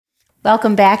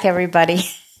Welcome back, everybody.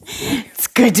 It's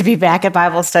good to be back at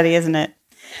Bible study, isn't it?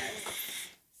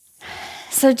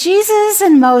 So Jesus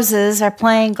and Moses are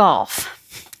playing golf.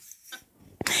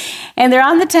 And they're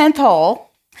on the 10th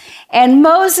hole. And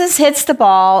Moses hits the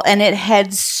ball, and it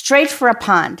heads straight for a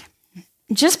pond.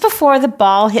 Just before the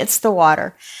ball hits the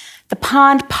water, the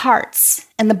pond parts,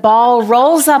 and the ball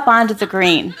rolls up onto the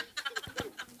green.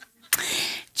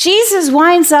 Jesus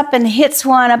winds up and hits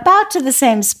one about to the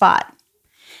same spot.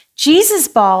 Jesus'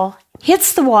 ball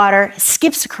hits the water,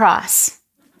 skips across.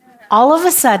 All of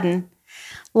a sudden,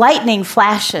 lightning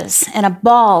flashes and a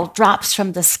ball drops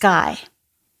from the sky.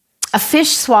 A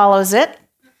fish swallows it.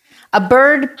 A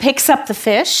bird picks up the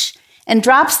fish and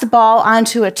drops the ball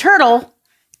onto a turtle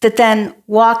that then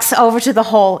walks over to the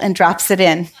hole and drops it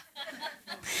in.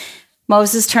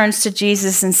 Moses turns to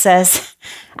Jesus and says,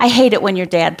 "I hate it when your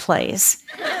dad plays."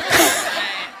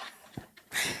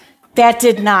 That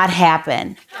did not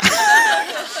happen.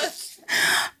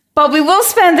 But we will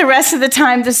spend the rest of the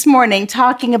time this morning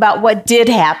talking about what did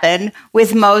happen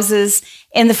with Moses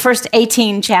in the first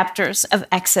 18 chapters of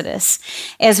Exodus.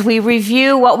 As we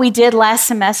review what we did last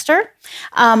semester,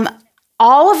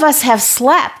 all of us have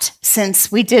slept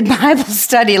since we did Bible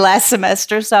study last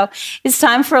semester, so it's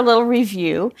time for a little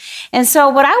review. And so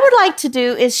what I would like to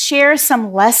do is share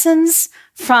some lessons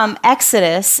from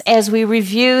Exodus as we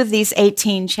review these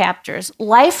 18 chapters.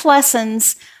 Life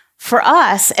lessons for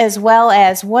us, as well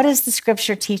as what is the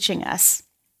scripture teaching us.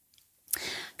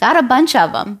 Got a bunch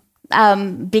of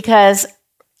them because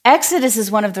Exodus is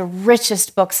one of the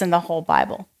richest books in the whole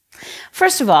Bible.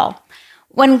 First of all,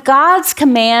 when God's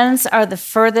commands are the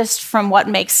furthest from what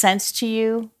makes sense to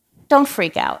you, don't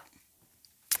freak out.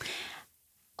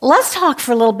 Let's talk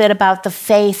for a little bit about the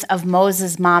faith of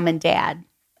Moses' mom and dad.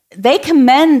 They're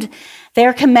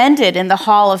commended in the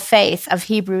Hall of Faith of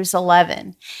Hebrews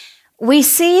 11. We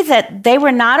see that they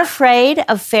were not afraid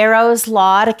of Pharaoh's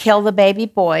law to kill the baby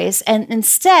boys, and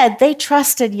instead they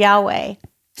trusted Yahweh.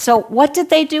 So what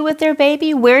did they do with their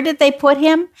baby? Where did they put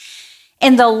him?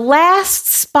 In the last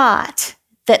spot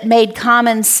that made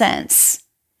common sense,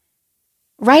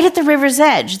 right at the river's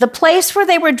edge, the place where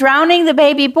they were drowning the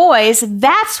baby boys,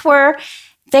 that's where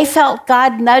they felt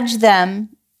God nudged them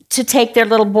to take their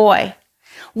little boy.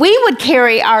 We would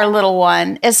carry our little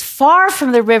one as far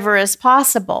from the river as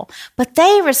possible, but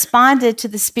they responded to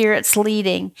the Spirit's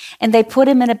leading, and they put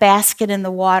him in a basket in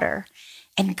the water,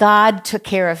 and God took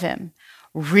care of him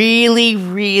really,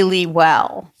 really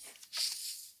well.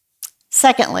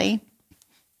 Secondly,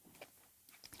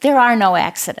 there are no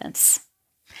accidents.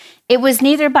 It was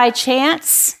neither by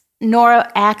chance nor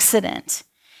accident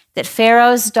that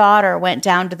Pharaoh's daughter went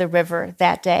down to the river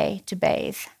that day to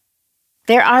bathe.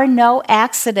 There are no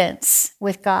accidents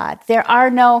with God. There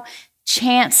are no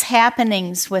chance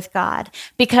happenings with God,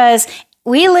 because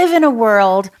we live in a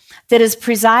world that is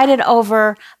presided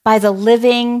over by the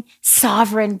living,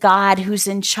 sovereign God who's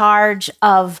in charge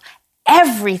of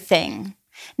everything.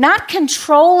 Not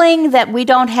controlling that we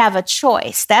don't have a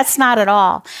choice. That's not at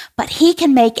all. But he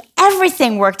can make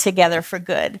everything work together for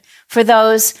good for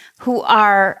those who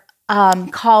are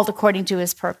called according to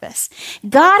his purpose.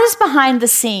 God is behind the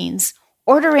scenes,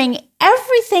 ordering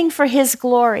everything for his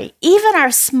glory. Even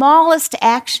our smallest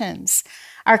actions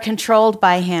are controlled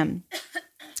by him.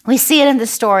 We see it in the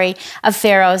story of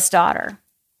Pharaoh's daughter.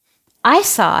 I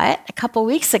saw it a couple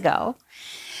weeks ago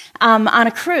on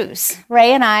a cruise.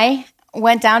 Ray and I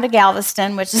went down to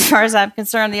Galveston, which, as far as I'm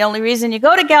concerned, the only reason you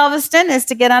go to Galveston is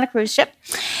to get on a cruise ship.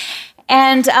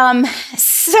 And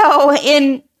so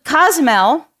in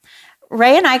Cozumel,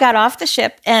 Ray and I got off the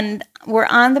ship, and we're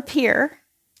on the pier,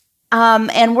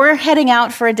 and we're heading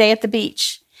out for a day at the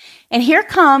beach. And here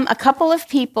come a couple of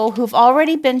people who've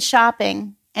already been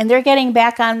shopping, and they're getting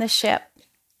back on the ship.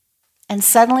 And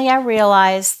suddenly I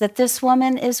realized that this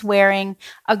woman is wearing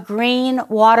a green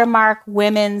Watermark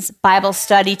Women's Bible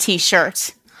Study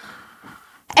t-shirt.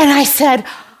 And I said,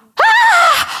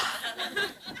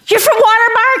 "You're from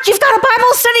Watermark? You've got a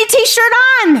Bible Study t-shirt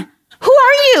on. Who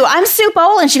are you?" "I'm Sue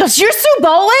Boland." She goes, "You're Sue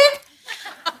Boland?"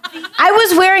 I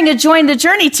was wearing a Join the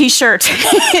Journey t-shirt.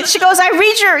 She goes, "I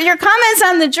read your comments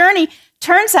on the journey."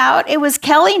 Turns out it was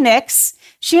Kelly Nix.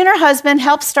 She and her husband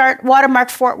helped start Watermark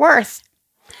Fort Worth.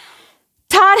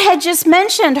 Todd had just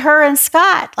mentioned her and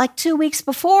Scott like 2 weeks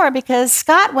before, because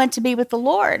Scott went to be with the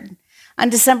Lord on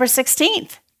December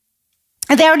 16th.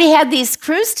 And they already had these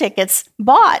cruise tickets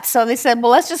bought. So they said,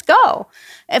 well, let's just go.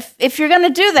 If you're going to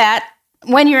do that,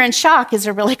 when you're in shock is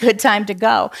a really good time to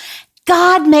go.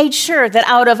 God made sure that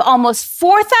out of almost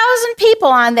 4,000 people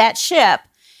on that ship,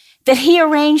 that he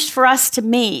arranged for us to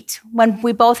meet when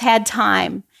we both had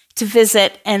time to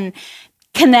visit and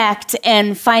connect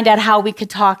and find out how we could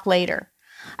talk later.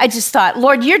 I just thought,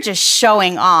 Lord, you're just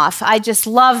showing off. I just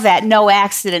love that no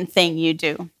accident thing you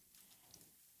do.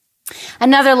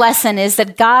 Another lesson is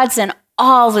that God's in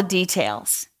all the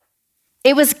details.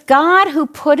 It was God who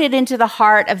put it into the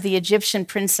heart of the Egyptian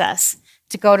princess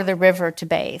to go to the river to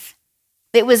bathe.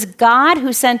 It was God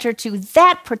who sent her to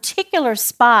that particular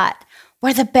spot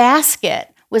where the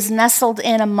basket was nestled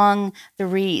in among the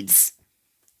reeds.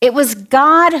 It was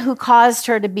God who caused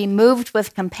her to be moved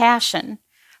with compassion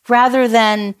rather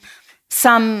than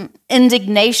some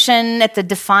indignation at the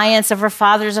defiance of her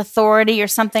father's authority or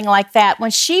something like that.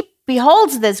 When she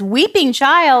beholds this weeping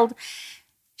child,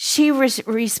 she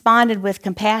responded with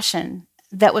compassion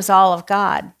that was all of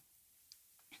God.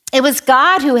 It was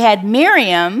God who had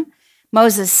Miriam,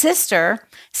 Moses' sister,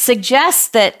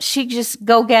 suggest that she just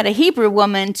go get a Hebrew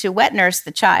woman to wet nurse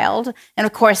the child. And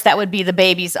of course, that would be the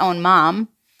baby's own mom.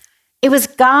 It was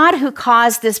God who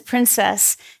caused this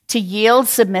princess to yield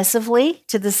submissively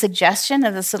to the suggestion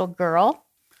of this little girl.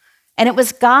 And it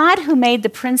was God who made the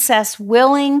princess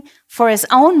willing for his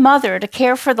own mother to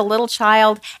care for the little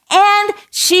child, and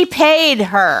she paid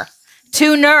her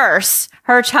to nurse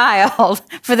her child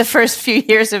for the first few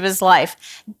years of his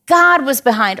life. God was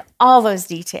behind all those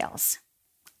details.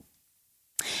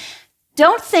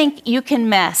 Don't think you can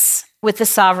mess with the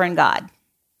sovereign God.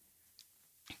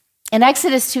 In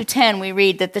Exodus 2:10, we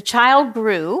read that the child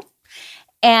grew,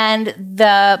 and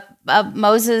the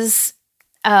Moses'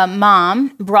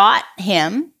 mom brought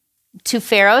him to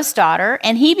Pharaoh's daughter,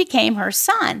 and he became her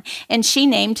son. And she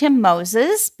named him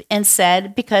Moses and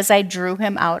said, because I drew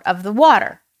him out of the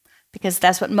water, because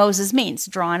that's what Moses means,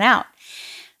 drawn out.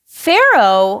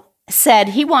 Pharaoh said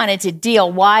he wanted to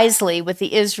deal wisely with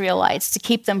the Israelites to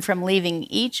keep them from leaving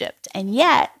Egypt. And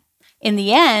yet, in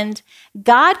the end,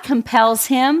 God compels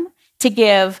him to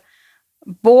give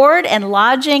board and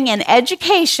lodging and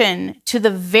education to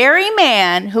the very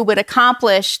man who would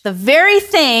accomplish the very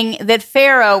thing that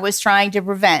Pharaoh was trying to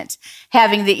prevent,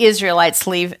 having the Israelites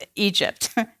leave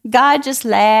Egypt. God just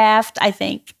laughed, I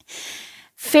think.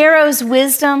 Pharaoh's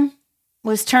wisdom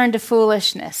was turned to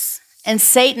foolishness, and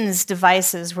Satan's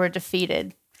devices were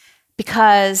defeated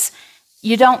because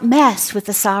you don't mess with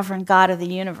the sovereign God of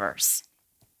the universe.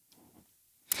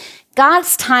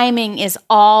 God's timing is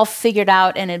all figured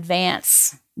out in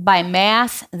advance by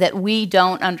math that we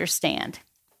don't understand.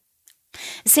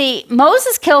 See,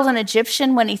 Moses killed an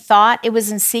Egyptian when he thought it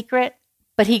was in secret,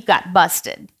 but he got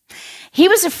busted. He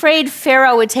was afraid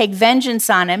Pharaoh would take vengeance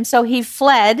on him, so he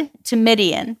fled to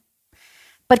Midian.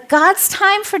 But God's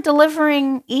time for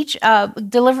delivering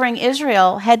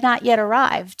Israel had not yet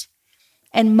arrived.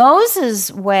 And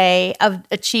Moses' way of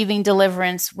achieving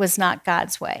deliverance was not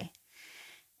God's way.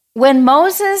 When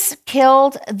Moses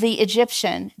killed the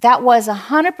Egyptian, that was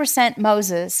 100%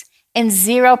 Moses and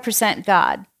 0%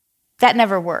 God. That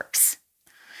never works.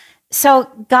 So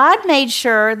God made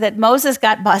sure that Moses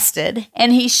got busted,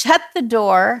 and he shut the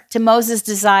door to Moses'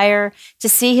 desire to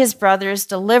see his brothers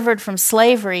delivered from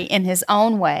slavery in his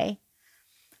own way.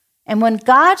 And when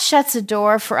God shuts a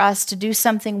door for us to do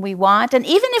something we want, and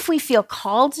even if we feel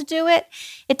called to do it,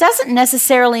 it doesn't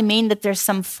necessarily mean that there's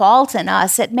some fault in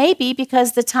us. It may be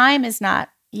because the time is not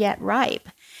yet ripe.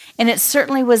 And it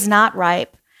certainly was not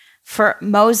ripe for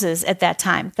Moses at that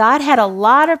time. God had a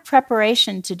lot of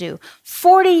preparation to do,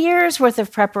 40 years worth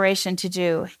of preparation to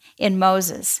do in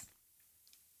Moses.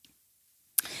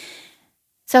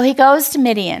 So he goes to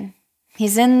Midian.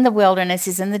 He's in the wilderness,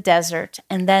 he's in the desert,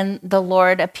 and then the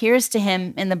Lord appears to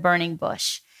him in the burning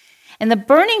bush. And the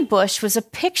burning bush was a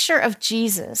picture of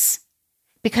Jesus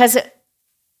because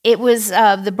it was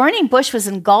the burning bush was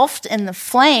engulfed in the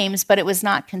flames, but it was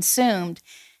not consumed.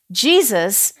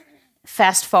 Jesus,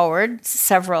 fast forward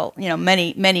several,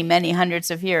 many hundreds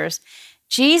of years,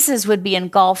 Jesus would be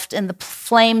engulfed in the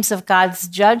flames of God's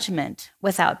judgment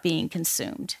without being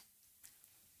consumed.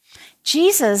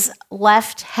 Jesus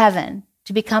left heaven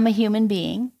to become a human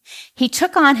being. He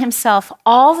took on himself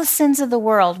all the sins of the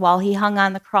world while he hung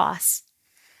on the cross.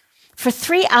 For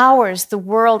 3 hours, the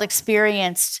world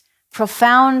experienced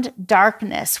profound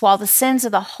darkness while the sins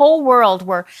of the whole world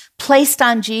were placed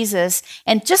on Jesus.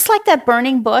 And just like that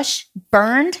burning bush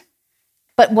burned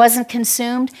but wasn't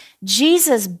consumed,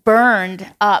 Jesus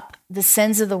burned up the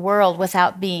sins of the world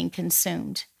without being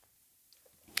consumed.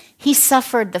 He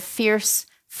suffered the fierce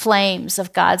flames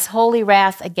of God's holy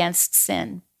wrath against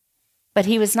sin, but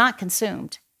he was not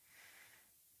consumed.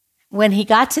 When he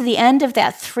got to the end of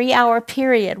that 3-hour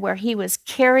period where he was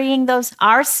carrying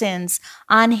our sins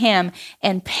on him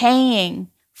and paying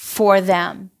for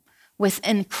them with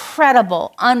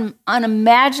incredible,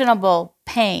 unimaginable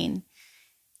pain,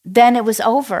 then it was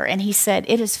over, and he said,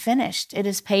 "It is finished. It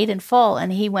is paid in full."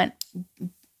 And he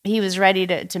was ready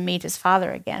to meet his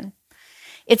Father again.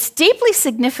 It's deeply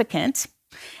significant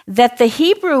that the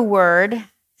Hebrew word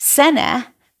seneh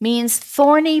means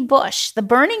thorny bush. The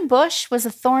burning bush was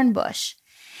a thorn bush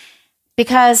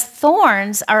because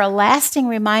thorns are a lasting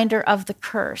reminder of the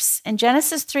curse. In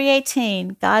Genesis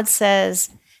 3:18, God says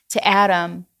to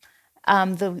Adam,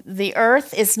 the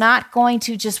earth is not going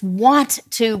to just want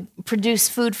to produce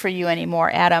food for you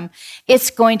anymore, Adam.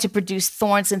 It's going to produce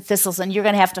thorns and thistles, and you're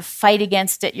going to have to fight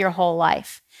against it your whole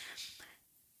life.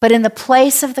 But in the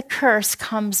place of the curse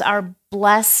comes our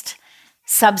blessed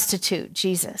substitute,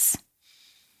 Jesus.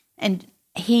 And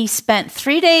he spent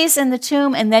 3 days in the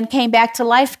tomb and then came back to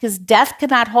life because death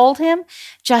could not hold him,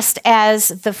 just as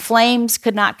the flames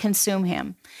could not consume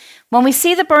him. When we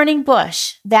see the burning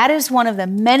bush, that is one of the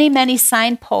many, many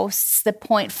signposts that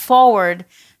point forward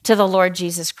to the Lord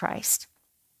Jesus Christ.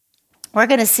 We're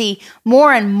going to see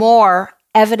more and more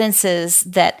evidences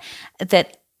that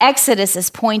Exodus is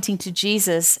pointing to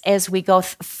Jesus as we go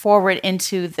forward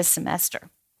into the semester.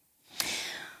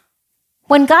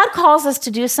 When God calls us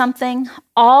to do something,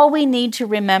 all we need to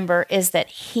remember is that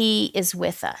he is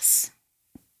with us.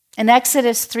 In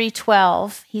Exodus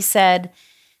 3:12,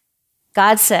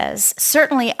 God says,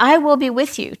 "Certainly I will be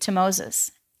with you," to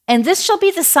Moses, "and this shall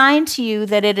be the sign to you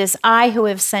that it is I who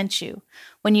have sent you.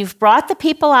 When you've brought the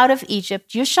people out of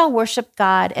Egypt, you shall worship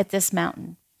God at this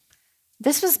mountain."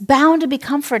 This was bound to be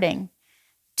comforting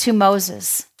to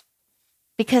Moses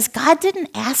because God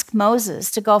didn't ask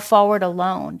Moses to go forward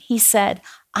alone. He said,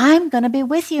 "I'm going to be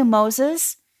with you,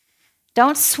 Moses.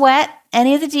 Don't sweat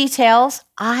any of the details.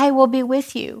 I will be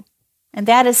with you." And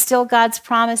that is still God's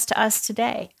promise to us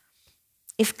today.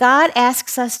 If God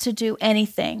asks us to do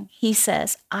anything, he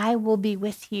says, "I will be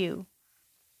with you."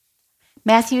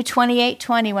 Matthew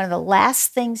 28:20, one of the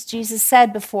last things Jesus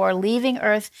said before leaving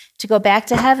earth to go back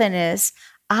to heaven is,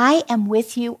 "I am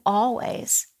with you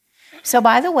always." So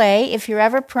by the way, if you're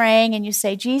ever praying and you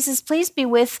say, "Jesus, please be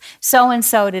with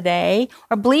so-and-so today,"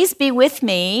 or "Please be with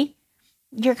me,"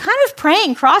 you're kind of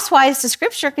praying crosswise to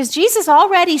Scripture because Jesus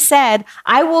already said,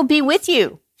 "I will be with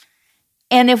you."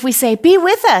 And if we say, "Be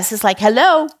with us," it's like,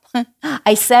 hello,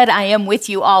 I said I am with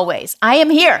you always. I am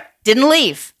here. Didn't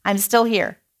leave. I'm still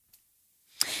here.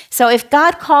 So if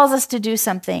God calls us to do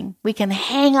something, we can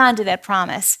hang on to that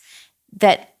promise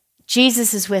that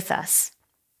Jesus is with us.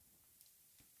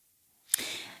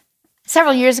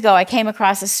 Several years ago, I came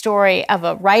across a story of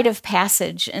a rite of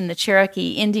passage in the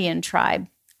Cherokee Indian tribe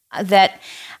that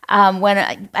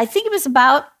I think it was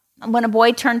about when a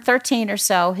boy turned 13 or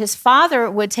so, his father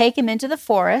would take him into the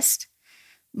forest,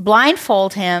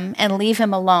 blindfold him, and leave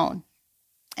him alone.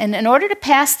 And in order to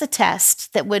pass the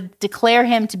test that would declare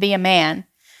him to be a man,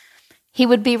 he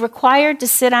would be required to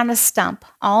sit on a stump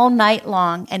all night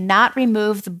long and not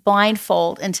remove the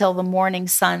blindfold until the morning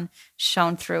sun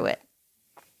shone through it.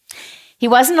 He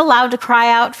wasn't allowed to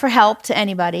cry out for help to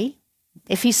anybody.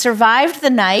 If he survived the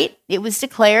night, it was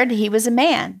declared he was a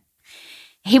man.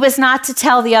 He was not to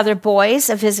tell the other boys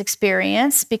of his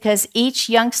experience because each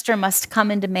youngster must come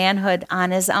into manhood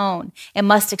on his own and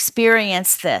must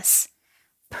experience this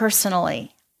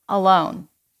personally, alone.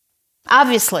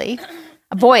 Obviously,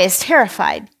 a boy is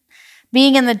terrified.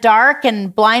 Being in the dark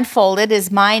and blindfolded, his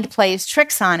mind plays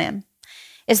tricks on him.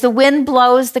 As the wind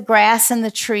blows the grass and the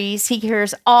trees, he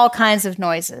hears all kinds of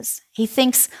noises. He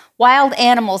thinks wild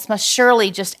animals must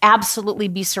surely just absolutely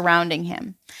be surrounding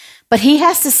him. But he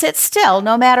has to sit still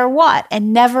no matter what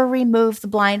and never remove the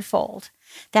blindfold.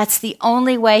 That's the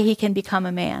only way he can become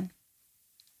a man.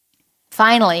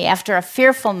 Finally, after a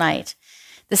fearful night,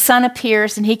 the sun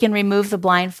appears and he can remove the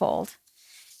blindfold.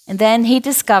 And then he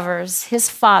discovers his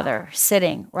father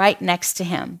sitting right next to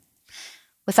him.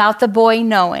 Without the boy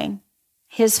knowing,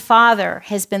 his father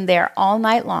has been there all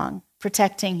night long,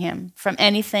 protecting him from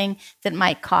anything that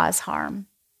might cause harm.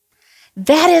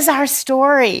 That is our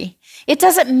story. It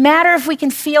doesn't matter if we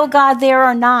can feel God there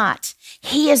or not.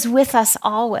 He is with us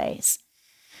always.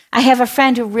 I have a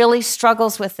friend who really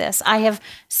struggles with this. I have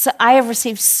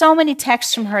received so many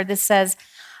texts from her that says,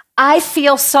 "I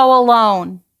feel so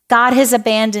alone. God has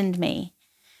abandoned me."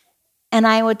 And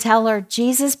I would tell her,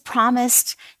 Jesus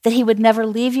promised that he would never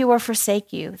leave you or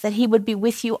forsake you, that he would be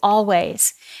with you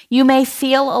always. You may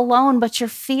feel alone, but your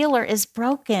feeler is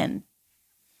broken.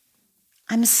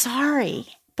 I'm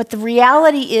sorry, but the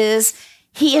reality is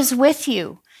he is with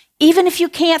you. Even if you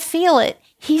can't feel it,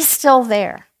 he's still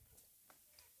there.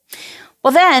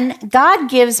 Well, then God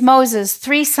gives Moses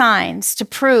 3 signs to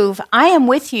prove I am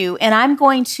with you and I'm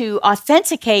going to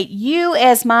authenticate you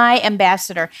as my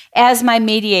ambassador, as my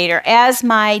mediator, as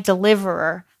my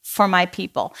deliverer for my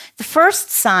people. The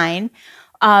first sign,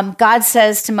 God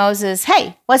says to Moses,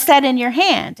 hey, what's that in your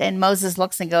hand? And Moses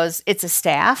looks and goes, it's a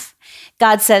staff.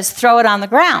 God says, throw it on the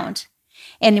ground.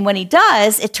 And when he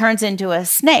does, it turns into a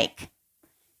snake.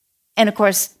 And of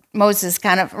course, Moses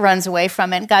kind of runs away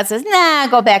from it. And God says, nah,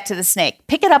 go back to the snake.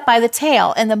 Pick it up by the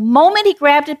tail. And the moment he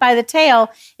grabbed it by the tail,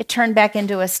 it turned back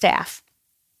into a staff.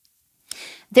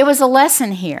 There was a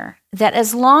lesson here that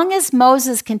as long as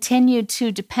Moses continued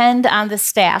to depend on the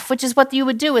staff, which is what you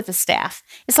would do with a staff,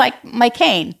 it's like my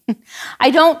cane. I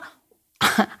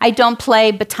don't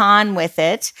play baton with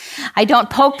it. I don't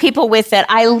poke people with it.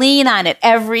 I lean on it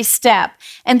every step.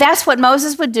 And that's what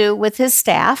Moses would do with his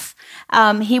staff.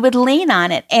 He would lean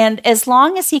on it. And as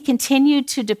long as he continued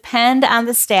to depend on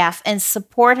the staff and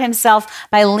support himself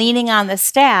by leaning on the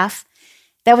staff,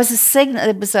 that was a signal.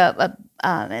 It was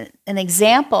an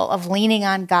example of leaning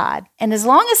on God. And as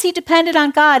long as he depended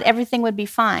on God, everything would be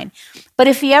fine. But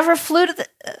if he ever threw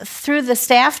the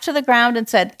staff to the ground and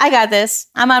said, I got this,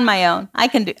 I'm on my own, I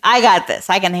got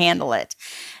this, I can handle it,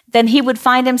 then he would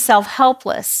find himself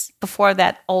helpless before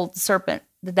that old serpent,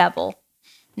 the devil.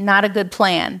 Not a good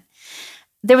plan.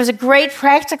 There was a great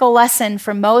practical lesson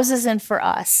for Moses and for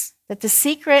us, that the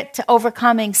secret to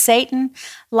overcoming Satan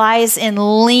lies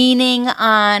in leaning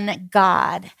on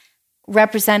God,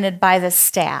 represented by the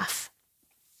staff.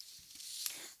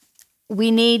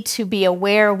 We need to be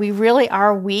aware we really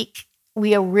are weak,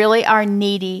 we really are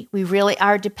needy, we really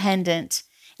are dependent,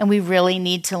 and we really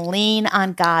need to lean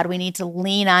on God. We need to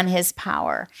lean on his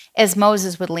power, as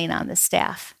Moses would lean on the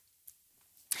staff.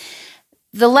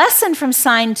 The lesson from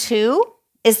sign 2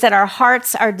 is that our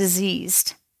hearts are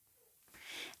diseased.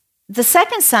 The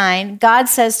second sign, God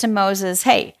says to Moses,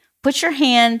 hey, put your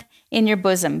hand in your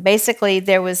bosom. Basically,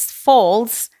 there were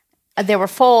folds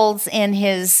in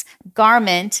his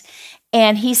garment,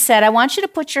 and he said, I want you to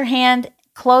put your hand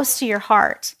close to your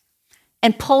heart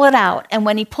and pull it out. And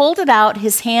when he pulled it out,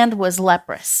 his hand was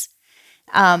leprous.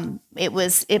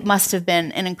 It must have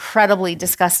been an incredibly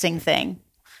disgusting thing.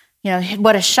 You know,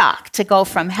 what a shock to go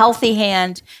from healthy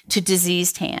hand to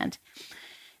diseased hand.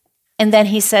 And then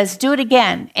he says, do it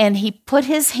again. And he put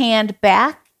his hand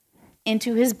back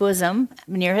into his bosom,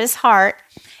 near his heart.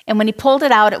 And when he pulled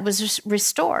it out, it was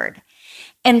restored.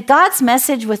 And God's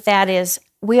message with that is,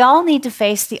 we all need to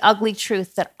face the ugly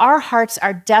truth that our hearts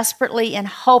are desperately and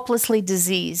hopelessly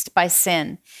diseased by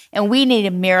sin. And we need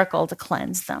a miracle to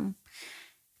cleanse them.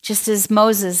 Just as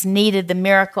Moses needed the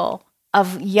miracle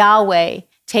of Yahweh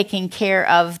taking care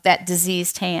of that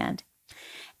diseased hand.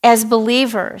 As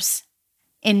believers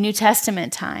in New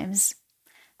Testament times,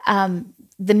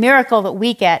 the miracle that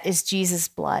we get is Jesus'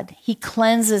 blood. He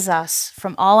cleanses us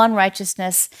from all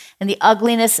unrighteousness and the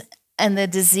ugliness and the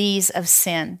disease of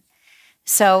sin.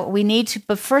 So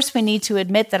but first we need to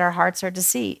admit that our hearts are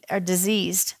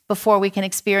diseased before we can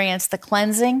experience the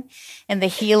cleansing and the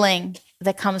healing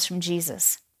that comes from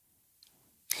Jesus.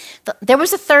 There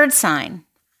was a third sign.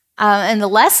 And the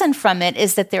lesson from it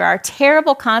is that there are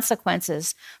terrible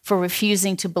consequences for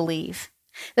refusing to believe.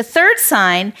 The third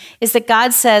sign is that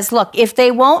God says, look, if they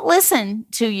won't listen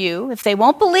to you, if they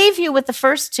won't believe you with the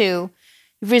first two,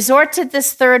 resort to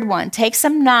this third one. Take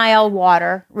some Nile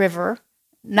River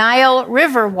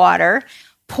water,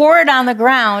 pour it on the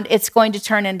ground, it's going to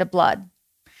turn into blood.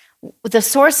 The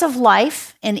source of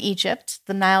life in Egypt,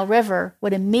 the Nile River,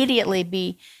 would immediately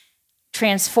be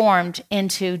transformed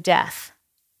into death.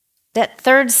 That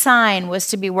third sign was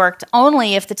to be worked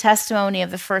only if the testimony of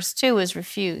the first two is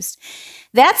refused.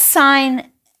 That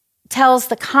sign tells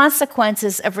the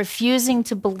consequences of refusing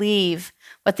to believe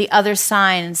what the other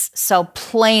signs so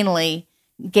plainly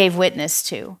gave witness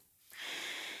to.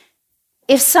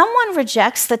 If someone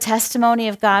rejects the testimony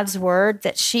of God's word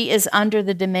that she is under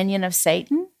the dominion of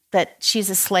Satan, that she's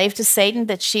a slave to Satan,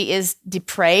 that she is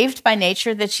depraved by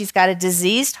nature, that she's got a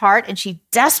diseased heart, and she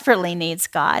desperately needs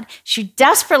God. She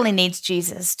desperately needs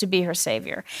Jesus to be her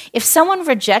Savior. If someone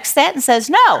rejects that and says,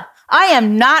 no, I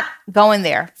am not going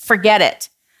there, forget it,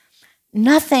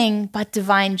 nothing but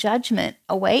divine judgment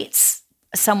awaits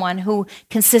someone who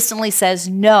consistently says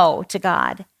no to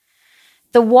God.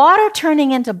 The water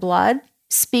turning into blood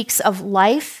speaks of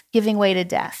life giving way to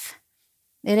death.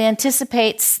 It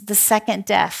anticipates the second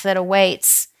death that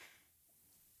awaits.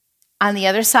 On the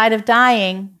other side of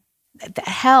dying,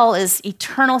 hell is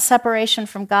eternal separation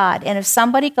from God. And if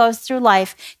somebody goes through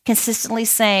life consistently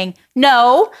saying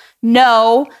no,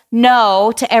 no,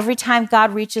 no to every time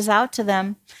God reaches out to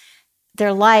them,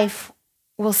 their life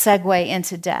will segue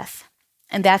into death.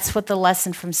 And that's what the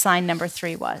lesson from sign number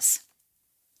 3 was.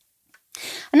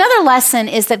 Another lesson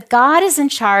is that God is in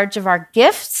charge of our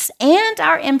gifts and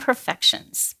our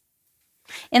imperfections.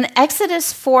 In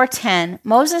Exodus 4:10,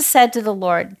 Moses said to the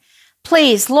Lord,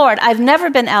 "Please, Lord, I've never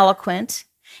been eloquent,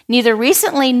 neither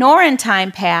recently nor in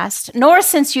time past, nor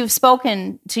since you've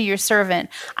spoken to your servant.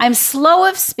 I'm slow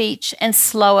of speech and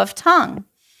slow of tongue,"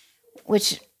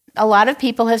 which a lot of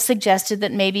people have suggested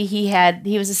that maybe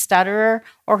he was a stutterer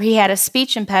or he had a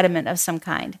speech impediment of some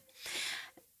kind.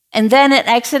 And then in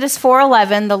Exodus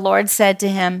 4:11, the Lord said to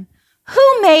him,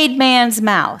 "Who made man's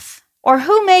mouth? Or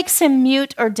who makes him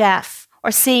mute or deaf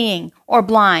or seeing or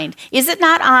blind? Is it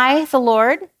not I, the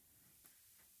Lord?"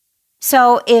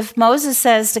 So if Moses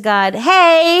says to God,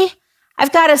 "Hey,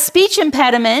 I've got a speech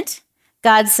impediment,"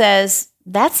 God says,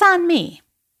 "That's on me.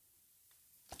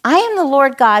 I am the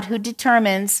Lord God who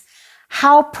determines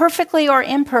how perfectly or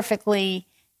imperfectly,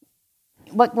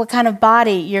 what kind of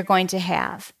body you're going to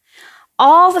have.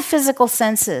 All the physical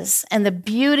senses and the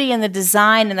beauty and the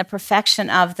design and the perfection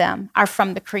of them are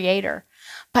from the Creator.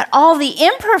 But all the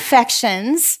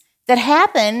imperfections that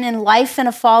happen in life in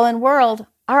a fallen world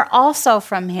are also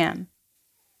from Him.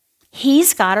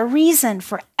 He's got a reason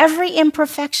for every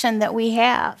imperfection that we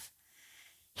have.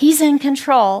 He's in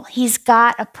control. He's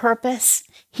got a purpose.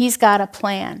 He's got a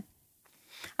plan.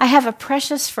 I have a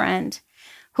precious friend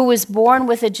who was born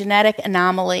with a genetic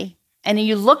anomaly. And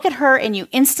you look at her and you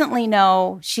instantly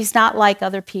know she's not like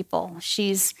other people.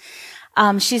 She's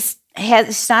not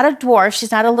a dwarf.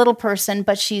 She's not a little person,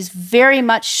 but she's very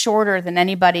much shorter than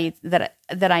anybody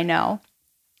that I know.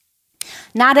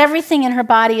 Not everything in her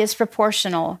body is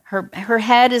proportional. Her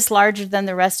head is larger than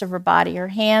the rest of her body. Her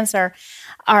hands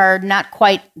are not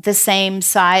quite the same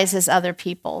size as other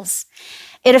people's.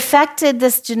 It affected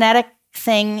this genetic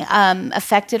thing,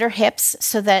 affected her hips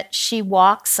so that she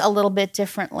walks a little bit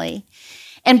differently.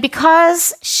 And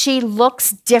because she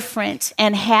looks different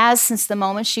and has since the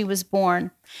moment she was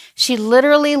born, she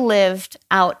literally lived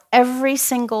out every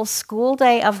single school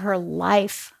day of her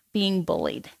life being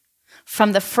bullied.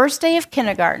 From the first day of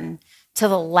kindergarten to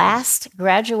the last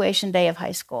graduation day of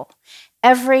high school,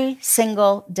 every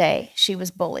single day she was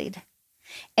bullied.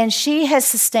 And she has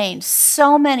sustained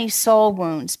so many soul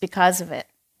wounds because of it.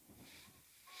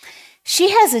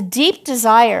 She has a deep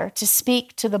desire to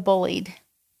speak to the bullied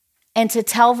and to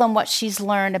tell them what she's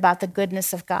learned about the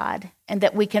goodness of God and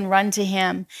that we can run to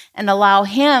Him and allow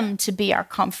Him to be our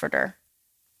comforter.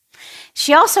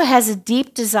 She also has a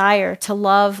deep desire to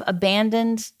love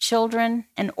abandoned children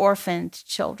and orphaned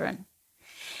children.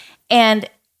 And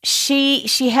she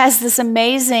has this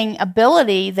amazing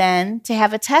ability then to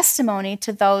have a testimony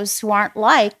to those who aren't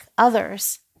like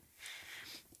others.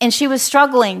 And she was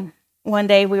struggling. One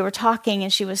day we were talking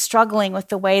and she was struggling with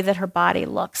the way that her body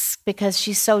looks because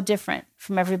she's so different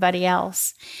from everybody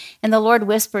else. And the Lord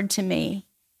whispered to me,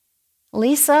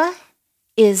 "Lisa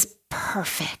is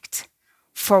perfect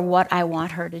for what I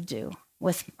want her to do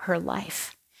with her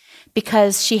life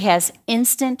because she has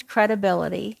instant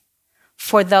credibility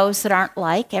for those that aren't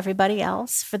like everybody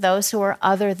else, for those who are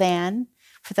other than,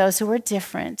 for those who are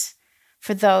different,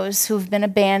 for those who've been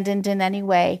abandoned in any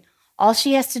way. All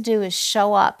she has to do is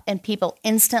show up and people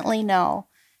instantly know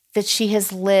that she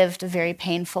has lived a very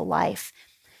painful life.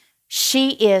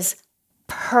 She is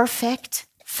perfect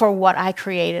for what I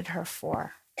created her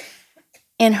for."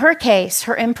 In her case,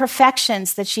 her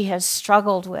imperfections that she has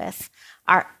struggled with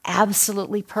are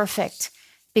absolutely perfect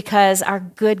because our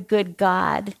good, good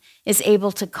God is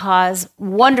able to cause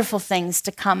wonderful things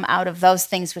to come out of those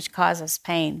things which cause us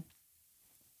pain.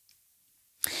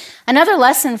 Another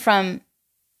lesson from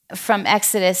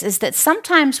Exodus is that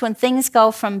sometimes when things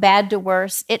go from bad to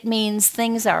worse, it means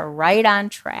things are right on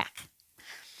track.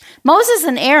 Moses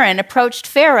and Aaron approached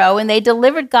Pharaoh and they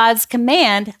delivered God's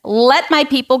command, "Let my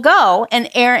people go,"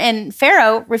 and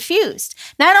Pharaoh refused.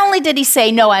 Not only did he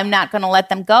say, "No, I'm not going to let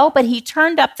them go," but he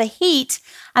turned up the heat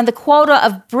on the quota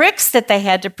of bricks that they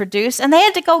had to produce, and they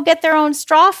had to go get their own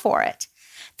straw for it.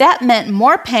 That meant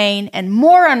more pain and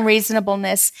more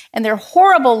unreasonableness, and their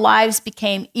horrible lives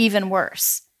became even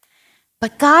worse.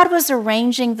 But God was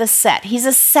arranging the set. He's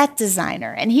a set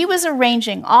designer, and He was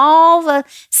arranging all the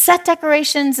set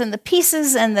decorations and the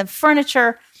pieces and the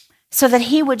furniture so that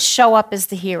He would show up as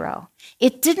the hero.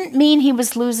 It didn't mean He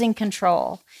was losing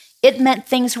control. It meant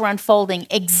things were unfolding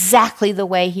exactly the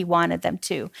way He wanted them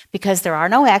to, because there are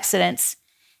no accidents,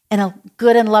 and a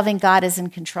good and loving God is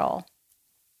in control.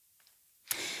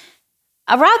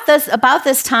 About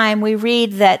this time, we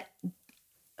read that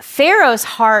Pharaoh's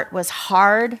heart was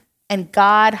hard, and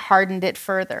God hardened it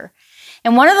further.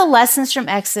 And one of the lessons from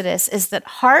Exodus is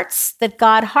that hearts that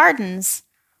God hardens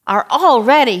are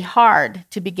already hard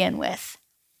to begin with.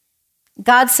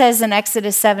 God says in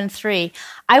Exodus 7:3,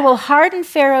 "I will harden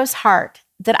Pharaoh's heart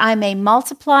that I may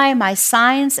multiply my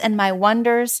signs and my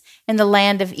wonders in the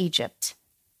land of Egypt.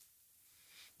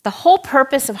 The whole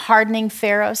purpose of hardening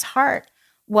Pharaoh's heart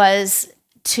was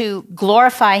to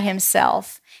glorify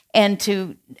himself and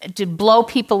to blow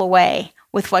people away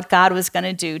with what God was going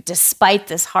to do despite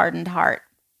this hardened heart.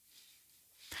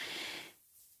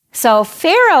 So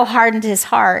Pharaoh hardened his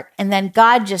heart, and then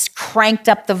God just cranked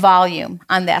up the volume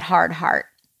on that hard heart.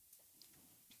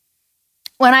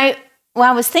 When I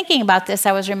was thinking about this,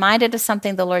 I was reminded of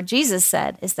something the Lord Jesus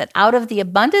said, is that out of the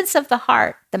abundance of the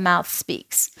heart, the mouth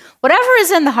speaks. Whatever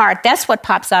is in the heart, that's what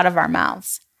pops out of our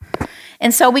mouths.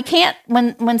 And so we can't,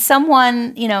 when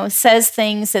someone, says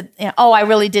things that, oh, I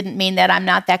really didn't mean that, I'm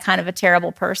not that kind of a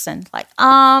terrible person. Like,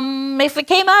 if it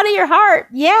came out of your heart,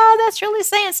 yeah, that's really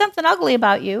saying something ugly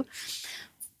about you.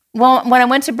 Well, when I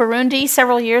went to Burundi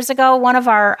several years ago, one of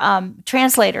our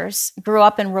translators grew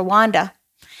up in Rwanda.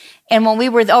 And when we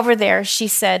were over there, she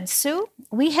said, Sue,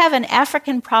 we have an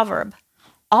African proverb,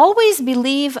 always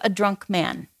believe a drunk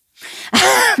man.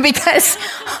 Because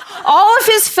all of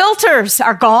his filters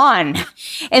are gone.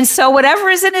 And so whatever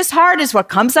is in his heart is what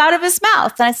comes out of his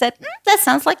mouth. And I said, that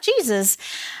sounds like Jesus.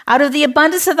 Out of the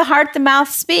abundance of the heart, the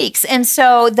mouth speaks. And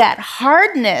so that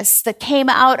hardness that came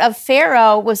out of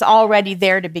Pharaoh was already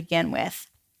there to begin with.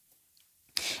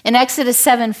 In Exodus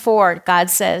 7:4,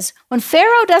 God says, when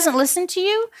Pharaoh doesn't listen to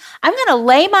you, I'm going to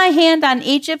lay my hand on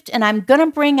Egypt and I'm going to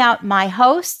bring out my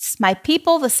hosts, my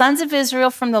people, the sons of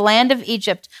Israel from the land of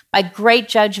Egypt by great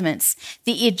judgments.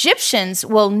 The Egyptians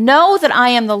will know that I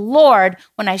am the Lord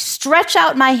when I stretch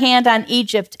out my hand on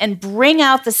Egypt and bring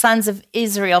out the sons of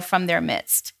Israel from their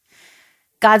midst.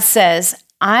 God says,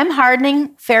 I'm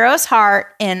hardening Pharaoh's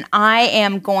heart and I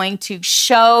am going to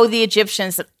show the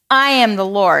Egyptians that I am the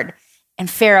Lord. And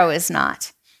Pharaoh is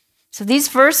not. So these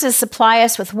verses supply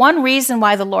us with one reason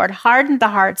why the Lord hardened the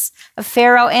hearts of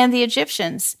Pharaoh and the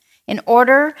Egyptians, in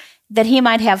order that he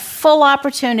might have full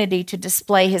opportunity to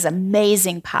display his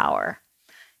amazing power.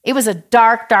 It was a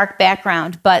dark, dark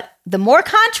background, but the more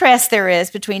contrast there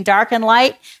is between dark and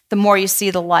light, the more you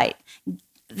see the light.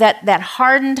 That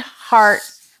hardened heart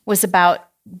was about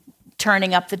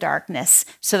turning up the darkness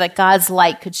so that God's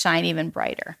light could shine even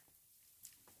brighter.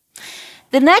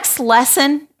 The next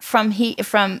lesson from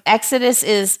Exodus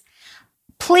is,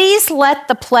 please let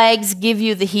the plagues give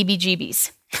you the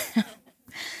heebie-jeebies.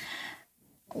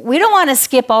 We don't want to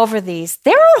skip over these.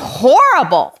 They're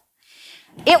horrible.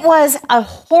 It was a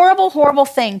horrible, horrible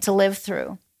thing to live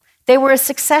through. They were a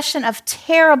succession of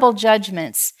terrible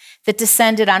judgments that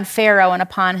descended on Pharaoh and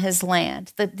upon his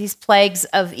land, these plagues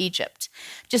of Egypt.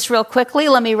 Just real quickly,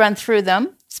 let me run through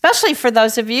them. Especially for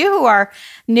those of you who are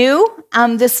new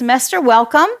this semester,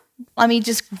 welcome. Let me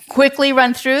just quickly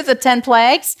run through the 10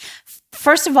 plagues.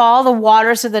 First of all, the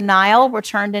waters of the Nile were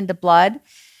turned into blood.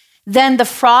 Then the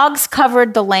frogs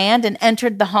covered the land and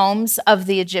entered the homes of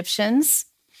the Egyptians.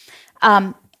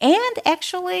 And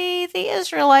actually, the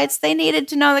Israelites, they needed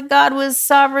to know that God was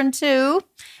sovereign too.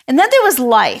 And then there was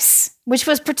lice, which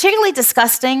was particularly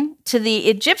disgusting to the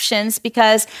Egyptians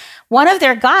because one of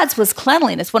their gods was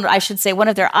cleanliness. One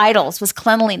of their idols was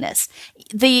cleanliness.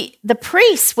 The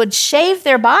priests would shave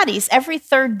their bodies every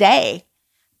third day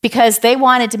because they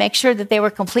wanted to make sure that they were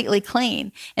completely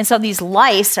clean. And so these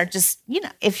lice are just,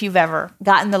 if you've ever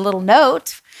gotten the little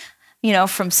note,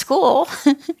 from school,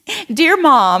 dear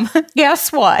mom,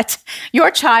 guess what?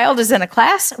 Your child is in a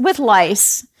class with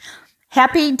lice.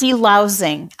 Happy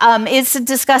delousing. It's a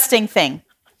disgusting thing.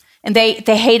 And they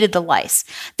hated the lice.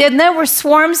 Then there were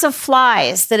swarms of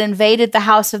flies that invaded the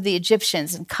house of the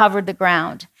Egyptians and covered the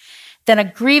ground. Then a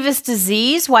grievous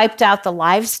disease wiped out the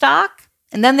livestock.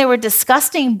 And then there were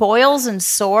disgusting boils and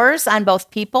sores on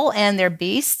both people and their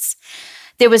beasts.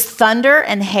 There was thunder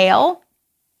and hail.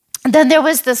 And then there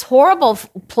was this horrible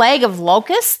plague of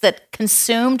locusts that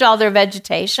consumed all their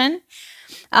vegetation.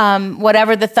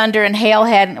 Whatever the thunder and hail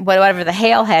whatever the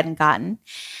hail hadn't gotten.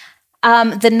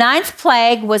 The 9th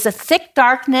plague was a thick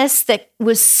darkness that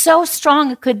was so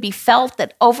strong it could be felt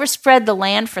that overspread the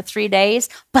land for 3 days,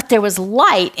 but there was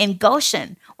light in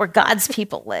Goshen where God's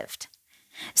people lived.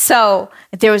 So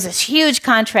there was this huge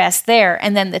contrast there.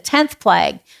 And then the 10th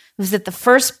plague was that the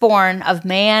firstborn of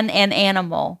man and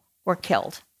animal were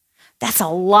killed. That's a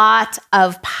lot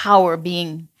of power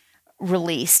being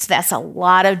released. That's a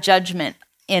lot of judgment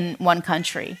in one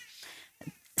country.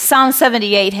 Psalm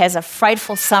 78 has a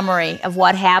frightful summary of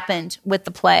what happened with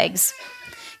the plagues.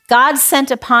 God sent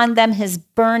upon them his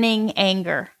burning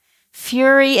anger,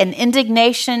 fury and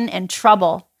indignation and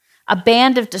trouble, a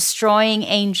band of destroying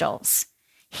angels.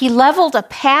 He leveled a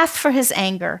path for his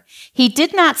anger. He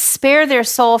did not spare their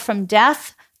soul from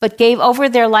death, but gave over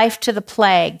their life to the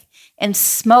plague and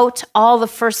smote all the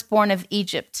firstborn of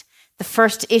Egypt, the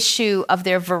first issue of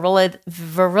their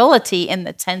virility in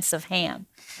the tents of Ham.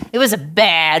 It was a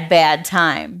bad, bad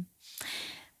time.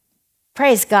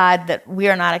 Praise God that we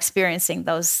are not experiencing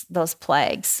those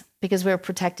plagues because we were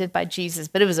protected by Jesus,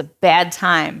 but it was a bad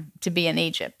time to be in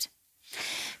Egypt.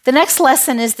 The next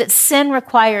lesson is that sin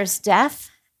requires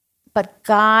death, but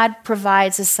God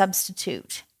provides a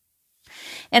substitute.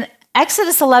 In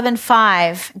Exodus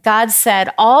 11:5, God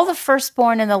said, "All the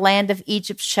firstborn in the land of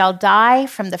Egypt shall die,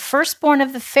 from the firstborn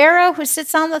of the Pharaoh who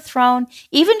sits on the throne,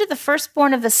 even to the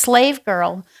firstborn of the slave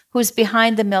girl who is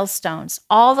behind the millstones,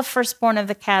 all the firstborn of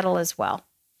the cattle as well."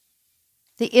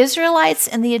 The Israelites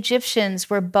and the Egyptians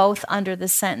were both under the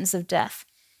sentence of death.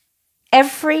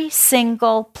 Every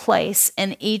single place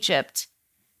in Egypt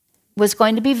was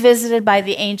going to be visited by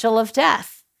the angel of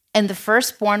death, and the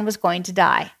firstborn was going to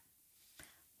die.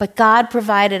 But God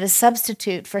provided a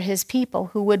substitute for his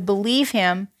people who would believe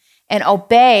him and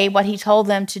obey what he told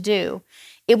them to do.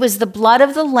 It was the blood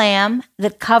of the lamb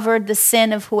that covered the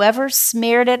sin of whoever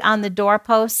smeared it on the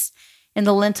doorposts and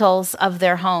the lintels of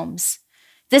their homes.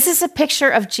 This is a picture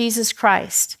of Jesus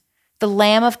Christ, the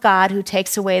Lamb of God who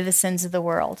takes away the sins of the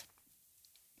world.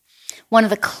 One of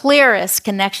the clearest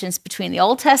connections between the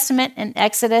Old Testament and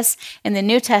Exodus and the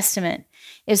New Testament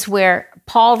is where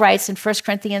Paul writes in 1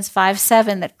 Corinthians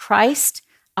 5:7 that Christ,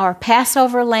 our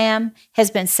Passover lamb,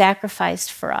 has been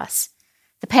sacrificed for us.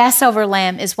 The Passover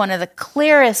lamb is one of the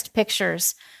clearest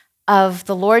pictures of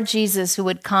the Lord Jesus who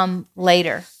would come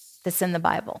later that's in the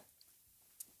Bible.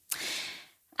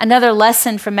 Another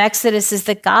lesson from Exodus is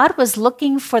that God was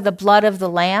looking for the blood of the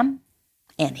lamb,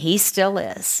 and he still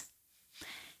is.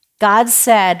 God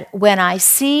said, "When I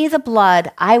see the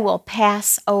blood, I will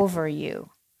pass over you."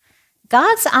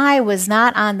 God's eye was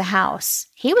not on the house.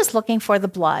 He was looking for the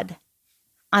blood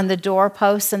on the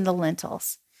doorposts and the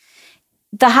lintels.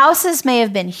 The houses may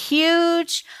have been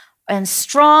huge and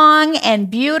strong and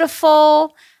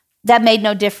beautiful. That made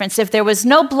no difference. If there was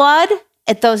no blood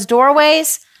at those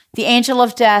doorways, the angel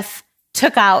of death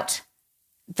took out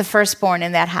the firstborn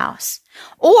in that house.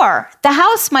 Or the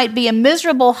house might be a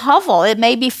miserable hovel. It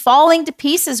may be falling to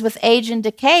pieces with age and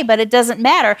decay, but it doesn't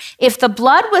matter. If the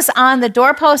blood was on the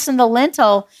doorpost and the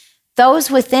lintel, those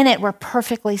within it were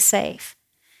perfectly safe.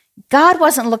 God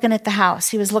wasn't looking at the house.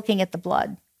 He was looking at the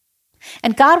blood.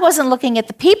 And God wasn't looking at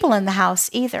the people in the house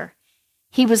either.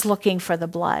 He was looking for the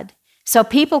blood. So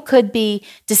people could be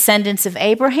descendants of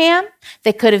Abraham.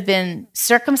 They could have been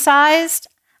circumcised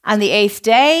on the 8th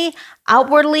day.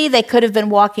 Outwardly, they could have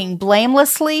been walking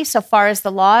blamelessly so far as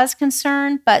the law is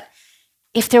concerned. But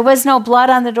if there was no blood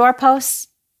on the doorposts,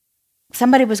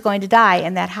 somebody was going to die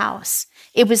in that house.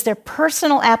 It was their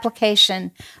personal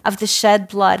application of the shed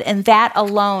blood, and that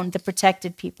alone that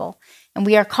protected people. And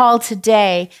we are called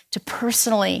today to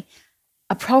personally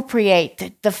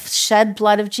appropriate the shed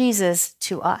blood of Jesus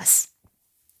to us.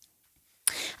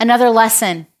 Another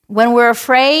lesson, when we're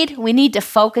afraid, we need to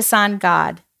focus on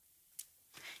God.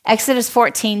 Exodus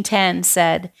 14:10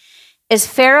 said, "As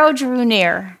Pharaoh drew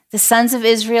near, the sons of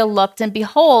Israel looked, and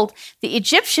behold, the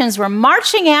Egyptians were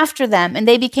marching after them, and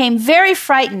they became very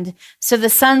frightened. So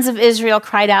the sons of Israel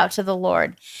cried out to the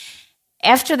Lord."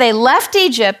 After they left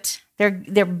Egypt,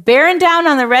 they're bearing down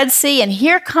on the Red Sea, and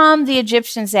here come the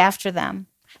Egyptians after them.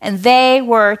 And they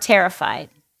were terrified.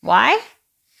 Why?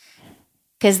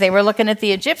 Because they were looking at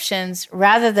the Egyptians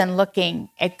rather than looking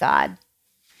at God.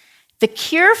 The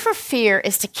cure for fear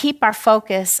is to keep our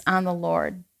focus on the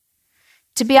Lord.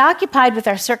 To be occupied with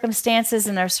our circumstances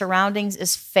and our surroundings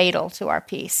is fatal to our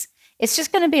peace. It's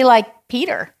just going to be like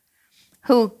Peter,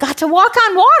 who got to walk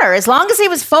on water as long as he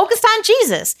was focused on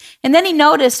Jesus. And then he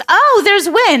noticed, oh, there's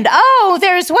wind. Oh,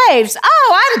 there's waves.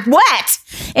 Oh, I'm wet.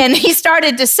 And he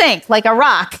started to sink like a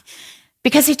rock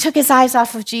because he took his eyes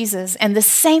off of Jesus. And the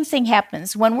same thing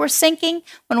happens. When we're sinking,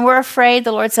 when we're afraid,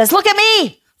 the Lord says, look at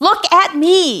me. Look at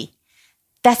me.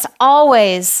 That's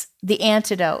always the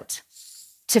antidote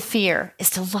to fear,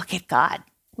 is to look at God.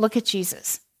 Look at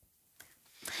Jesus.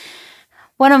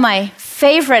 One of my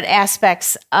favorite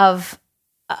aspects of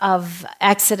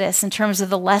Exodus in terms of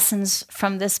the lessons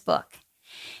from this book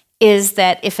is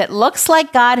that if it looks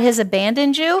like God has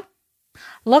abandoned you,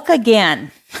 look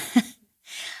again.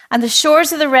 On the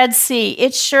shores of the Red Sea,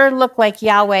 it sure looked like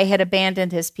Yahweh had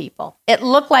abandoned his people. It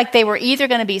looked like they were either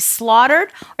going to be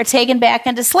slaughtered or taken back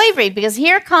into slavery, because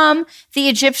here come the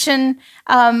Egyptian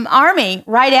army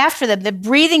right after them. They're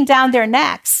breathing down their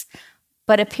necks.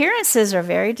 But appearances are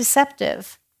very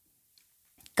deceptive.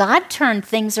 God turned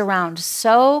things around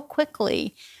so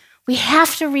quickly. We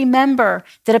have to remember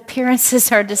that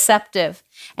appearances are deceptive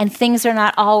and things are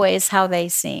not always how they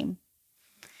seem.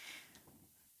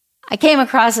 I came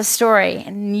across a story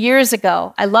and years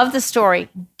ago. I love the story.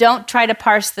 Don't try to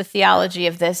parse the theology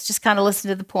of this. Just kind of listen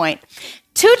to the point.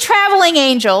 2 traveling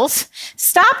angels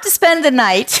stopped to spend the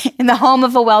night in the home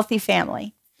of a wealthy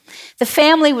family. The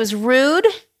family was rude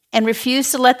and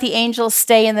refused to let the angels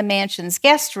stay in the mansion's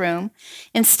guest room.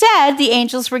 Instead, the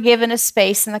angels were given a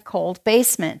space in the cold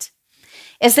basement.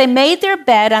 As they made their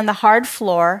bed on the hard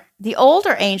floor, the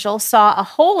older angel saw a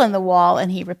hole in the wall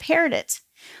and he repaired it.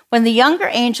 When the younger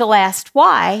angel asked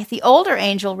why, the older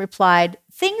angel replied,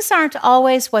 "Things aren't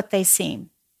always what they seem."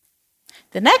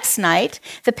 The next night,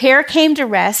 the pair came to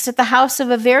rest at the house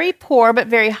of a very poor but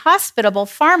very hospitable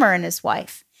farmer and his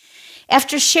wife.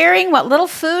 After sharing what little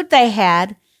food they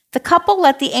had, the couple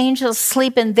let the angels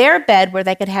sleep in their bed where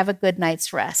they could have a good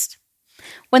night's rest.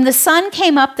 When the sun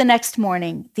came up the next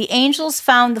morning, the angels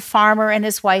found the farmer and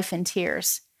his wife in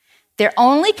tears. Their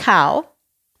only cow,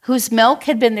 whose milk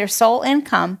had been their sole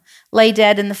income, lay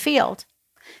dead in the field.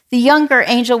 The younger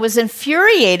angel was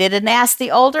infuriated and asked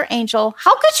the older angel,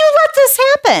 "How could you let this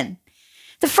happen?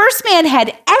 The first man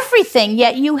had everything,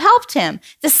 yet you helped him.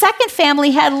 The second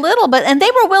family had little, and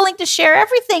they were willing to share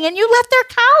everything, and you let their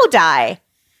cow die."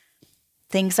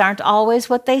 "Things aren't always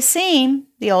what they seem,"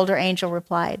 the older angel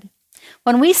replied.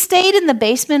 "When we stayed in the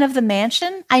basement of the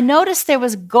mansion, I noticed there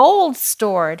was gold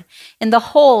stored in the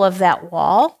hole of that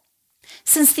wall.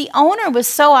 Since the owner was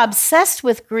so obsessed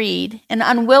with greed and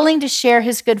unwilling to share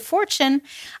his good fortune,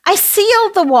 I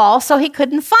sealed the wall so he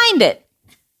couldn't find it.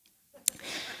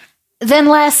 Then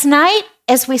last night,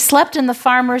 as we slept in the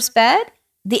farmer's bed,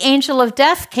 the angel of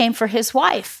death came for his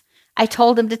wife. I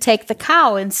told him to take the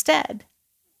cow instead."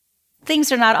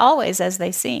 Things are not always as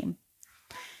they seem.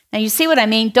 Now, you see what I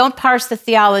mean? Don't parse the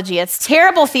theology. It's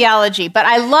terrible theology, but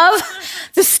I love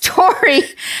the story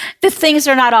that things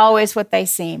are not always what they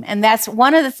seem. And that's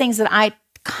one of the things that I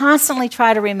constantly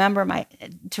try to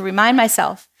remind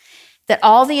myself, that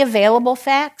all the available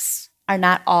facts are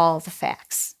not all the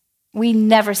facts. We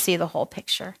never see the whole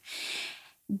picture.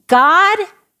 God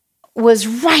was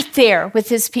right there with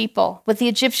his people, with the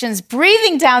Egyptians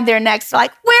breathing down their necks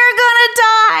like, "We're gonna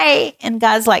die." And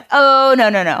God's like, "Oh,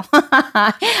 no.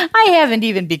 I haven't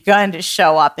even begun to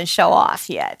show up and show off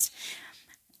yet."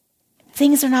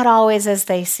 Things are not always as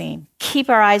they seem. Keep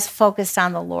our eyes focused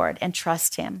on the Lord and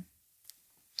trust him.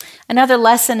 Another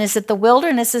lesson is that the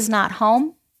wilderness is not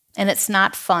home and it's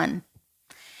not fun.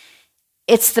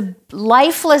 It's the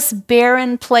lifeless,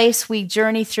 barren place we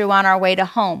journey through on our way to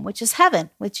home, which is heaven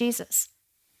with Jesus.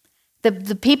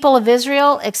 The people of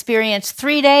Israel experienced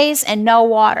 3 days and no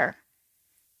water.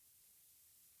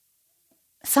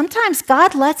 Sometimes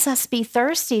God lets us be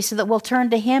thirsty so that we'll turn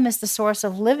to him as the source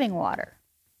of living water.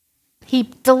 He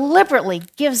deliberately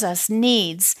gives us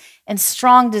needs and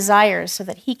strong desires so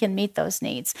that he can meet those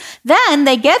needs. Then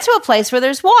they get to a place where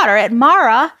there's water at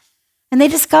Marah, and they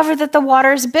discover that the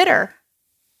water is bitter.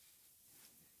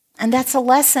 And that's a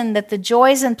lesson that the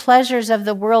joys and pleasures of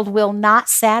the world will not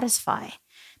satisfy,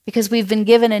 because we've been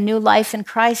given a new life in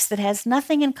Christ that has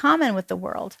nothing in common with the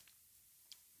world.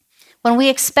 When we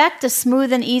expect a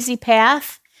smooth and easy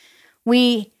path,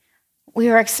 we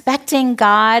are expecting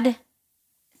God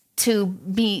to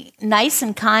be nice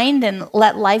and kind and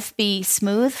let life be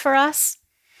smooth for us.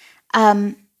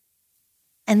 And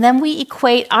then we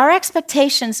equate our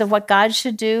expectations of what God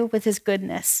should do with his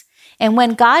goodness. And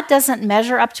when God doesn't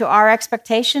measure up to our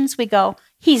expectations, we go,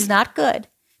 he's not good,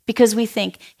 because we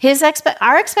think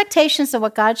our expectations of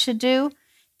what God should do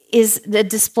is the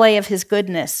display of his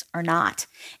goodness or not.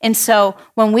 And so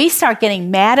when we start getting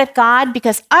mad at God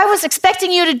because I was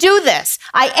expecting you to do this,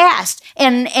 I asked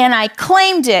and I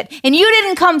claimed it, and you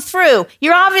didn't come through,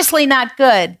 you're obviously not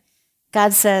good.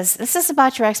 God says, this is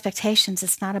about your expectations.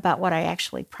 It's not about what I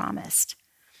actually promised.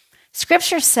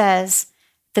 Scripture says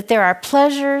that there are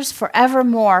pleasures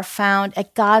forevermore found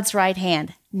at God's right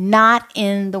hand, not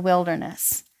in the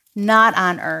wilderness, not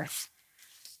on earth.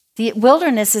 The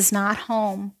wilderness is not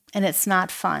home, and it's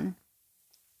not fun.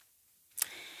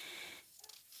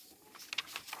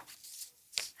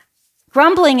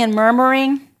 Grumbling and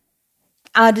murmuring.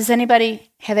 Does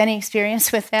anybody have any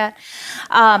experience with that?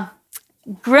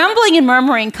 Grumbling and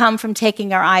murmuring come from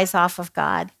taking our eyes off of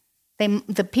God.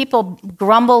 The people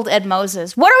grumbled at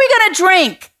Moses. What are we going to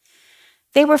drink?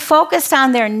 They were focused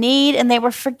on their need, and they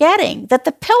were forgetting that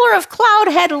the pillar of cloud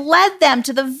had led them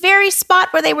to the very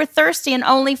spot where they were thirsty and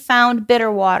only found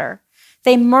bitter water.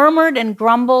 They murmured and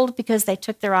grumbled because they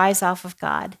took their eyes off of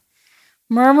God.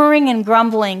 Murmuring and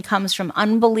grumbling comes from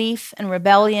unbelief and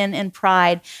rebellion and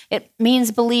pride. It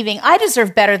means believing, I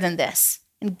deserve better than this,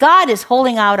 and God is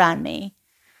holding out on me.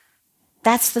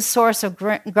 That's the source of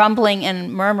grumbling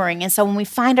and murmuring. And so when we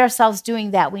find ourselves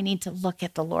doing that, we need to look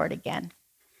at the Lord again.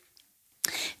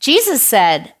 Jesus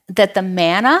said that the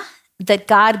manna that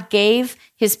God gave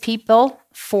his people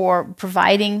for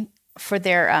providing for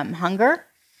their hunger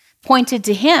pointed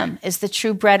to him as the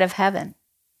true bread of heaven.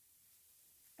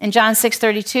 In John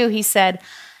 6:32, he said,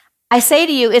 I say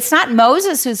to you, it's not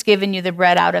Moses who's given you the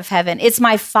bread out of heaven. It's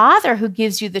my Father who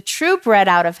gives you the true bread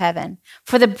out of heaven.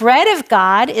 For the bread of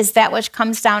God is that which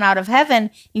comes down out of heaven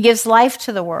and gives life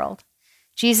to the world.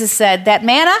 Jesus said, that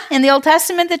manna in the Old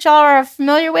Testament that y'all are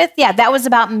familiar with, yeah, that was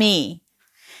about me.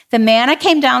 The manna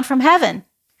came down from heaven,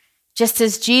 just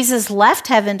as Jesus left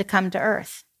heaven to come to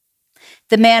earth.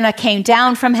 The manna came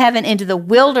down from heaven into the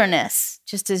wilderness,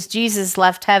 just as Jesus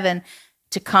left heaven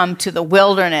to come to the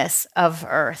wilderness of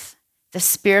earth, the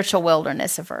spiritual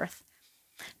wilderness of earth.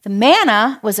 The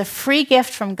manna was a free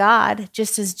gift from God,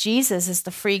 just as Jesus is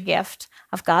the free gift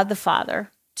of God the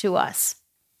Father to us.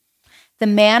 The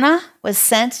manna was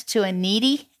sent to a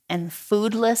needy and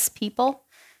foodless people,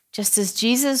 just as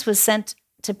Jesus was sent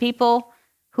to people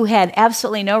who had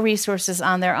absolutely no resources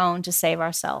on their own to save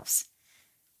ourselves.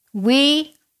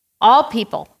 We, all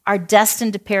people, are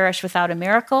destined to perish without a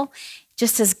miracle,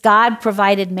 just as God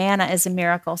provided manna as a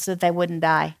miracle so that they wouldn't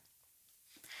die.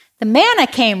 The manna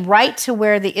came right to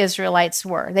where the Israelites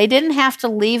were. They didn't have to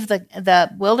leave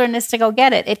the wilderness to go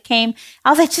get it. It came,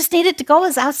 all they just needed to go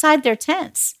was outside their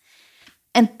tents.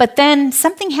 But then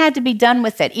something had to be done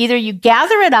with it. Either you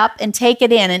gather it up and take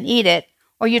it in and eat it,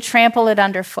 or you trample it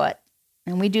underfoot.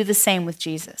 And we do the same with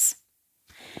Jesus.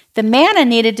 The manna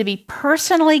needed to be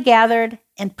personally gathered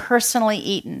and personally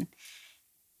eaten.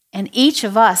 And each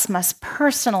of us must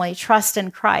personally trust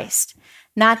in Christ,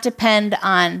 not depend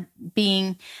on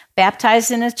being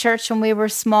baptized in a church when we were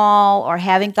small, or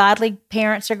having godly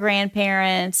parents or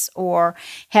grandparents, or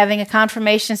having a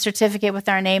confirmation certificate with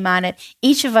our name on it.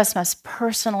 Each of us must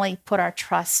personally put our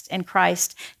trust in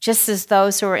Christ, just as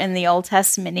those who are in the Old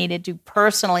Testament needed to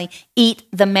personally eat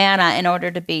the manna in order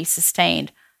to be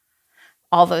sustained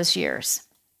all those years.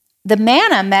 The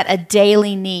manna met a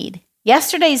daily need.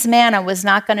 Yesterday's manna was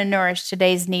not going to nourish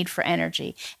today's need for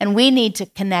energy, and we need to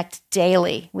connect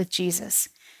daily with Jesus.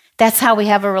 That's how we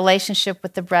have a relationship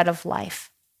with the bread of life.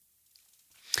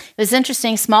 It was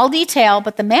interesting, small detail,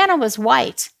 but the manna was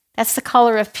white. That's the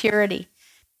color of purity.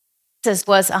 Jesus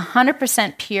was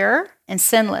 100% pure and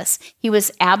sinless. He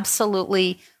was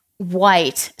absolutely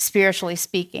white, spiritually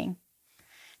speaking.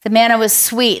 The manna was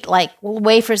sweet, like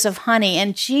wafers of honey,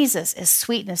 and Jesus is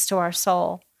sweetness to our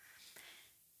soul.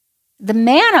 The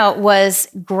manna was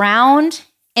ground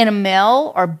in a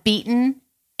mill or beaten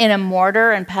in a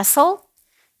mortar and pestle,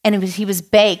 and he was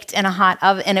baked in a hot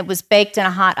oven, and it was baked in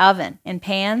a hot oven in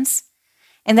pans.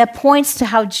 And that points to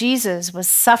how Jesus was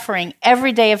suffering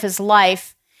every day of his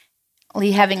life,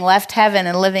 having left heaven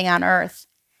and living on earth,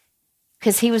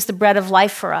 because he was the bread of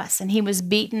life for us, and he was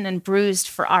beaten and bruised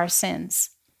for our sins.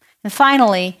 And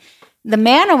finally, the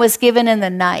manna was given in the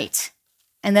night.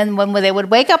 And then when they would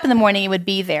wake up in the morning, it would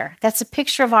be there. That's a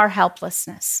picture of our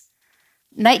helplessness.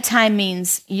 Nighttime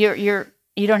means you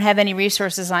don't have any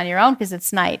resources on your own because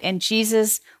it's night. And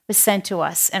Jesus was sent to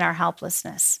us in our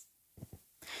helplessness.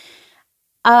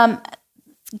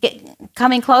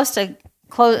 Coming close to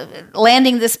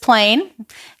landing this plane,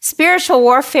 spiritual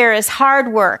warfare is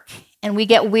hard work, and we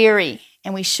get weary,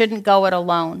 and we shouldn't go it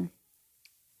alone.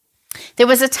 There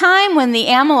was a time when the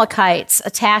Amalekites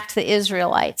attacked the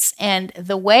Israelites, and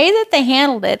the way that they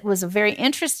handled it was a very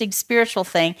interesting spiritual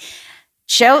thing.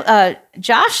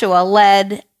 Joshua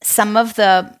led some of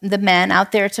the men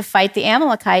out there to fight the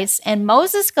Amalekites, and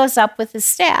Moses goes up with his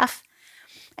staff,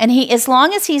 and as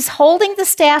long as he's holding the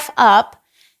staff up,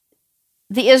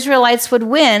 the Israelites would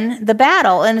win the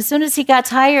battle, and as soon as he got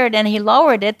tired and he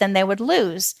lowered it, then they would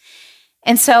lose.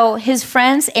 And so his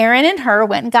friends, Aaron and Hur,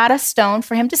 went and got a stone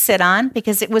for him to sit on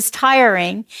because it was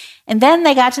tiring. And then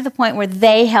they got to the point where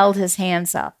they held his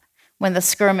hands up when the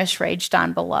skirmish raged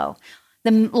on below.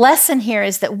 The lesson here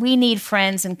is that we need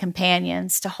friends and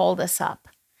companions to hold us up.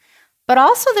 But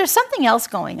also there's something else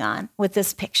going on with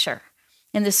this picture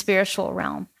in the spiritual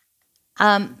realm.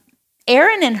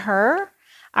 Aaron and Hur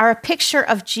are a picture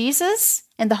of Jesus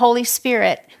and the Holy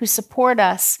Spirit who support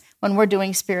us when we're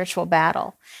doing spiritual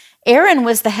battle. Aaron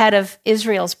was the head of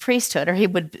Israel's priesthood, or he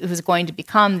was going to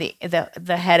become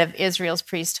the head of Israel's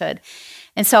priesthood.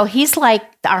 And so he's like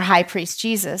our high priest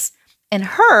Jesus. And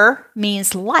Hur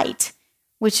means light,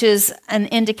 which is an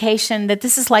indication that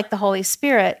this is like the Holy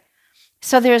Spirit.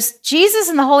 So there's Jesus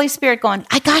and the Holy Spirit going,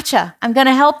 I gotcha. I'm going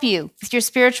to help you with your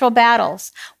spiritual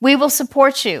battles. We will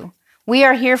support you. We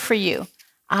are here for you.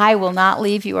 I will not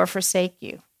leave you or forsake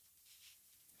you.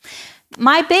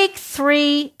 My big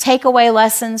 3 takeaway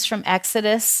lessons from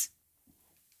Exodus,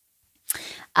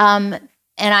 and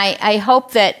I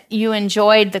hope that you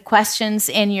enjoyed the questions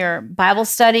in your Bible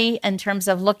study in terms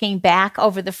of looking back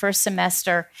over the first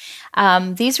semester.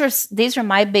 These were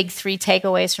my big 3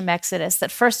 takeaways from Exodus.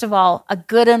 That first of all, a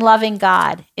good and loving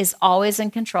God is always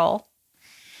in control.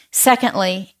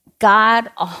 Secondly, God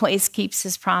always keeps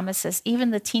his promises, even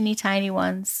the teeny tiny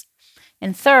ones.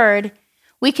 And third,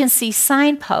 we can see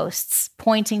signposts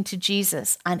pointing to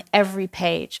Jesus on every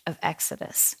page of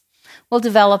Exodus. We'll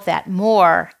develop that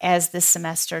more as this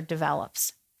semester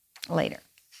develops later.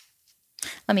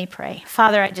 Let me pray.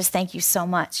 Father, I just thank you so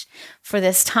much for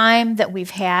this time that we've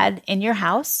had in your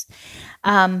house,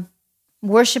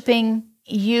 worshiping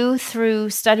you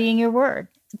through studying your word.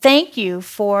 Thank you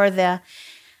for the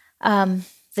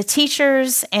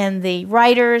teachers and the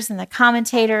writers and the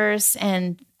commentators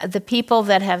and the people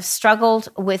that have struggled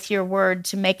with your word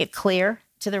to make it clear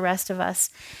to the rest of us.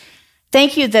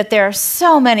 Thank you that there are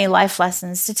so many life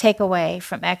lessons to take away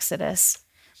from Exodus.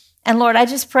 And Lord, I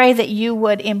just pray that you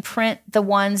would imprint the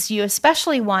ones you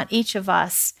especially want each of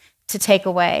us to take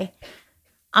away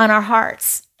on our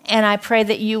hearts. And I pray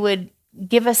that you would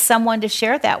give us someone to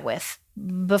share that with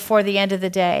before the end of the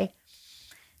day.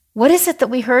 What is it that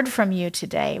we heard from you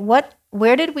today?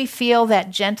 Where did we feel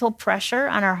that gentle pressure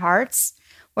on our hearts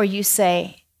where you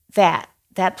say, that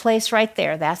place right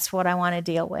there, that's what I want to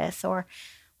deal with? Or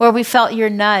where we felt your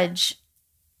nudge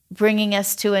bringing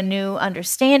us to a new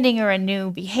understanding or a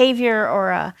new behavior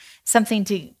or something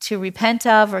to repent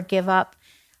of or give up.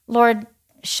 Lord,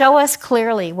 show us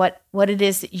clearly what it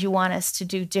is that you want us to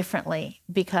do differently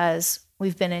because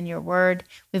we've been in your word.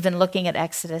 We've been looking at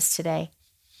Exodus today.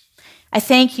 I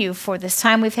thank you for this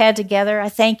time we've had together. I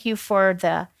thank you for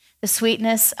the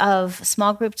sweetness of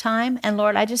small group time. And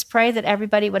Lord, I just pray that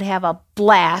everybody would have a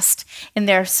blast in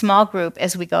their small group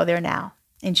as we go there now.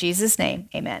 In Jesus' name,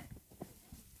 amen.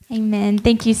 Amen.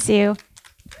 Thank you, Sue.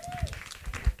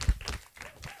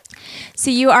 So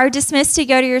you are dismissed to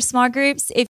go to your small groups.